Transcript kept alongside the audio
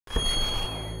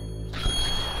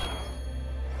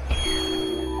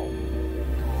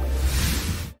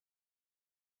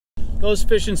those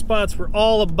fishing spots were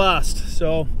all a bust.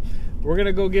 So we're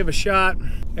gonna go give a shot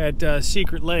at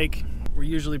Secret Lake. We're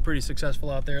usually pretty successful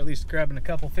out there, at least grabbing a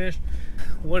couple fish.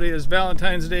 What is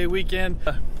Valentine's Day weekend?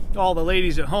 All the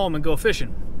ladies at home and go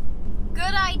fishing.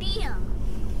 Good idea.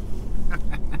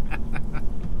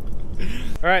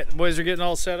 All right, the boys are getting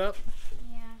all set up.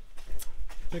 Yeah.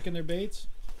 Picking their baits.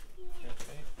 Yeah.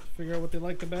 Figure out what they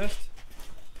like the best.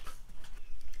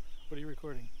 What are you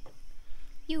recording?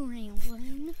 You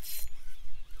rambling.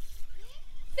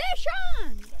 Fish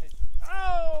on!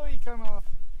 Oh, he come off.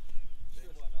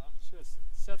 Should have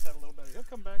set that a little better. He'll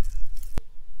come back.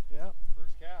 Yeah.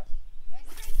 First cast.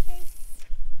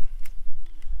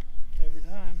 Every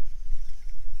time.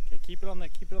 Okay, keep it on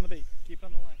that. Keep it on the bait. Keep it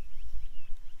on the line.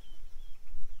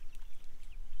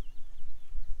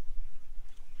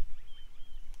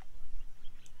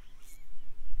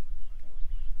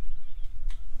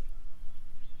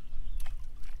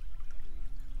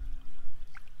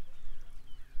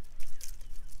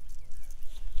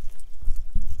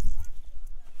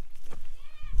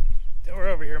 We're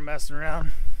over here messing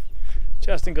around.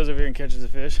 Justin goes over here and catches a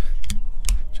fish.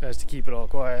 Tries to keep it all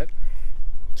quiet.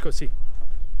 Let's go see.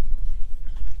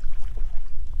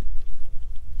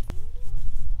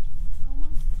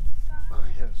 Oh,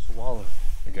 yeah, swallow.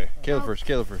 Okay, Caleb first,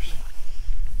 Caleb first.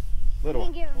 Little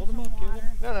one. Hold them up, Caleb.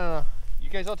 No. You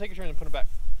guys all take a turn and put them back.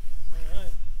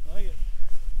 Alright, I like it.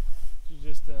 Did you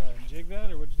just jig that,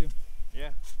 or what'd you do? Yeah,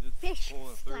 just Fish pull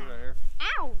it through right here.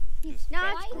 Ow! Just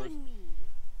Not back towards. me.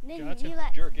 Then Gotcha. you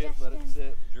let Jerk it, Justin let it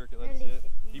sit. Jerk it, let it release sit.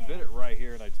 it. He Yeah. bit it right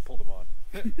here, and I just pulled him on.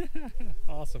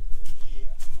 Awesome. Yeah.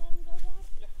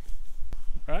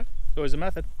 Alright, always a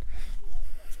method.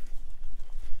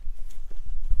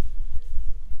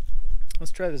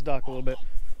 Let's try this dock a little bit.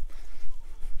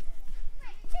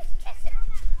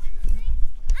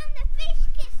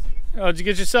 Oh, did you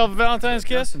get yourself a Valentine's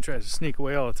kiss? And tries to sneak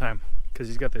away all the time because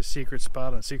he's got this secret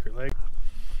spot on Secret Lake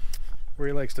where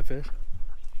he likes to fish.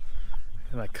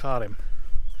 And I caught him.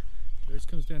 He always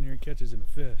comes down here and catches him a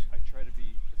fish. I try to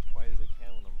be as quiet as I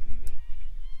can when I'm leaving.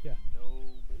 Yeah.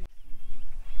 Nobody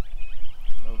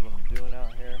knows what I'm doing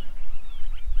out here.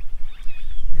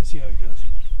 Let's see how he does.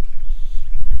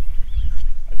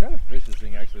 I try to fish this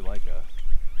thing actually like a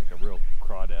real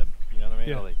crawdad. You know what I mean?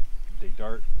 Yeah. How they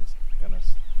dart and kind of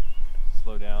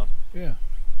slow down. Yeah.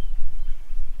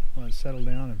 Want to settle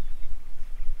down and.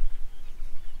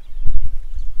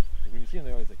 Like when you see them,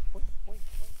 they always like, point, point,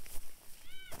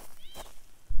 point.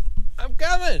 I'm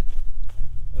coming!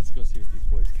 Let's go see what these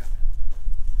boys got.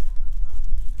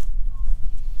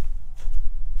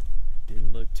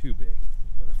 Didn't look too big,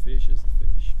 but a fish is a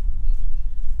fish.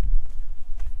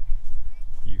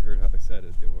 You heard how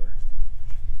excited they were.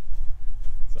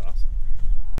 It's awesome.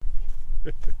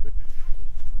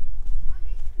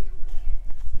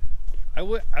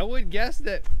 I would guess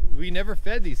that we never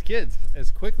fed these kids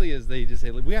as quickly as they just say,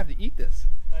 we have to eat this.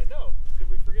 I know. Did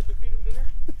we forget to feed him dinner?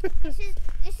 This is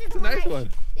It's a nice one.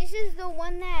 This is the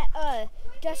one that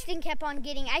Justin kept on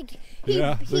getting.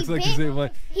 Looks like the same one.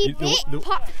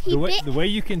 The way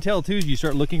you can tell too is you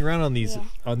start looking around on these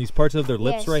parts of their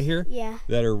lips right here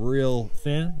that are real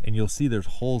thin, and you'll see there's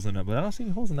holes in it. But I don't see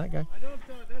any holes in that guy. I don't.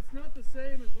 That's not the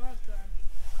same as last time.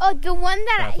 Oh, the one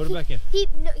that Put it back in. Wait,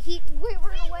 we're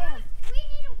gonna weigh him. We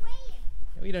need to weigh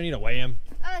him. We don't need to weigh him.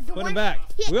 Put him back.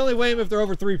 We only weigh him if they're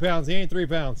over 3 pounds. He ain't 3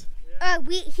 pounds.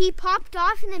 He popped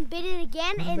off and then bit it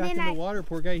again, Put him back in the water,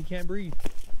 poor guy. He can't breathe.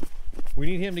 We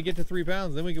need him to get to 3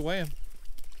 pounds, then we can weigh him.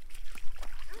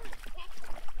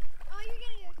 Oh, you're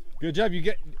gonna go too. Good job.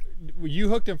 You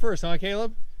hooked him first, huh,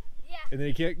 Caleb? Yeah. And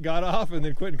then he got off, and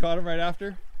then Quentin caught him right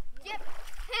after. Yep.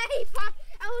 He popped.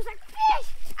 I was like, fish!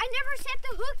 I never set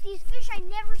the hook. These fish, I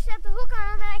never set the hook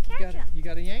on them, and I catch them. You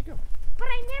gotta yank them. But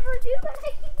I never do, but I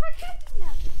keep on catching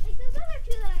them. Like those other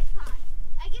two that I caught.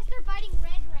 I guess they're biting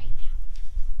red right now.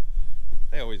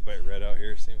 They always bite red out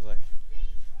here, seems like.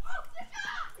 Oh, fish!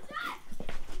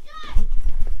 Done!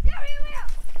 Reel!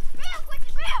 Reel, quick,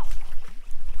 reel!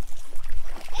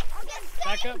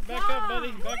 Back up,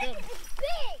 buddy. Back up. It's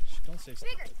big! Don't say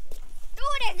something. Bigger. No,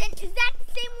 it isn't. Is that the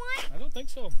same one? I don't think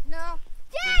so. No.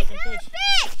 Dang, Good looking another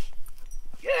fish!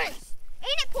 Yes!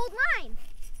 And it pulled mine.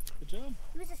 Good job.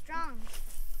 He was a strong.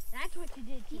 That's what you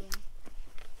did to him.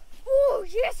 Oh,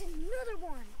 yes, another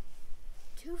one.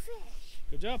 2 fish.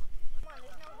 Good job. Come on,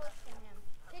 there's no hook in him.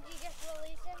 Did you just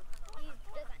release him? He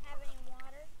doesn't have any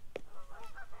water.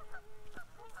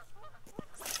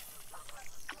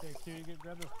 Okay, Q, you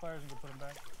grab those pliers and go put them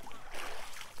back.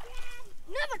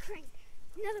 Another crank.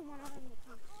 Another one on the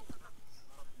top.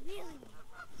 Really?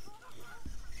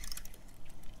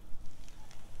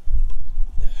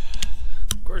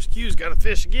 Of course, Q's got a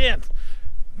fish again.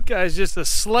 This guy's just a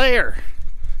slayer.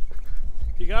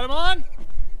 You got him on?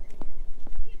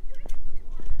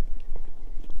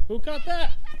 Who caught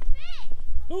that?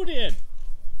 Who did?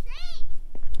 Shane!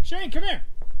 Shane, come here.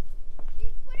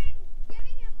 She's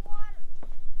giving him water.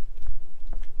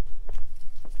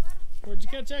 Where'd you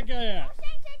catch that guy at? Oh,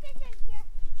 Shane, here.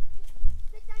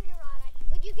 Sit down your rod.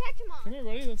 Would you catch him on? Come here,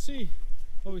 buddy. Let's see.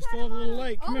 Oh, we still have a little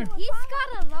light. Come here. He's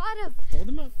got a lot of Hold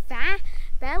him up. fat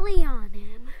belly on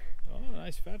him. Oh,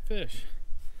 nice fat fish.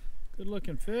 Good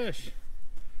looking fish.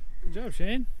 Good job,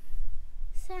 Shane.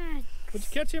 Sad. What'd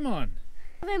you catch him on?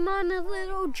 I'm on a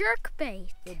little jerk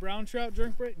bait. The brown trout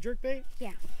jerk bait?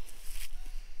 Yeah.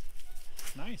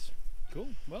 Nice. Cool.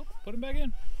 Well, put him back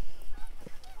in.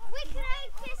 Wait, can I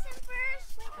kiss him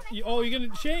first? You're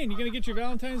gonna Shane, you gonna get your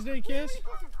Valentine's Day kiss?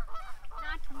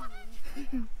 Not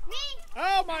me. Me?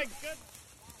 Oh my god!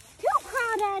 2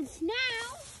 crawdads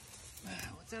now.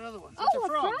 What's that other one? That's a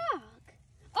frog.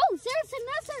 Oh, there's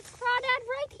another crawdad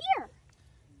right here.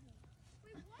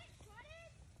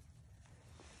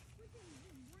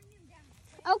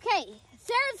 Okay,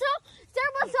 there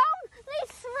was only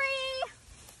 3.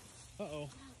 Uh-oh.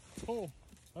 Oh.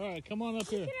 All right, come on up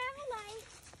here.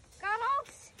 Got all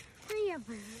 3 of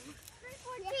them.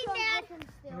 314, Dad.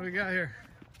 What do we got here?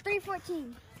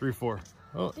 314. 3, 4.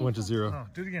 Oh, it went to 0. Oh,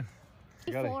 do it again.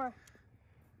 4.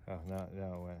 Oh, now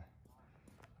it went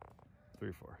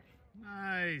 3, 4.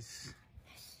 Nice.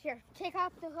 Sure, take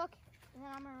off the hook, and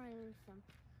then I'm gonna release them.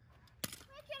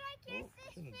 Can I kiss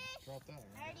this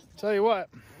fish? Tell you what,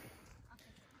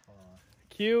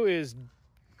 Q is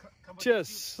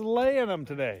just slaying them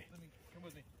today.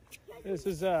 This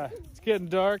is it's getting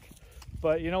dark,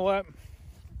 but you know what?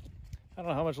 I don't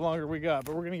know how much longer we got,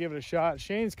 but we're gonna give it a shot.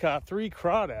 Shane's caught 3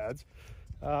 crawdads,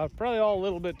 probably all a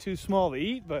little bit too small to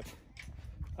eat, but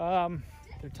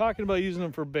they're talking about using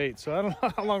them for bait, so I don't know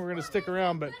how long we're gonna stick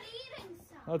around, but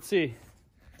let's see.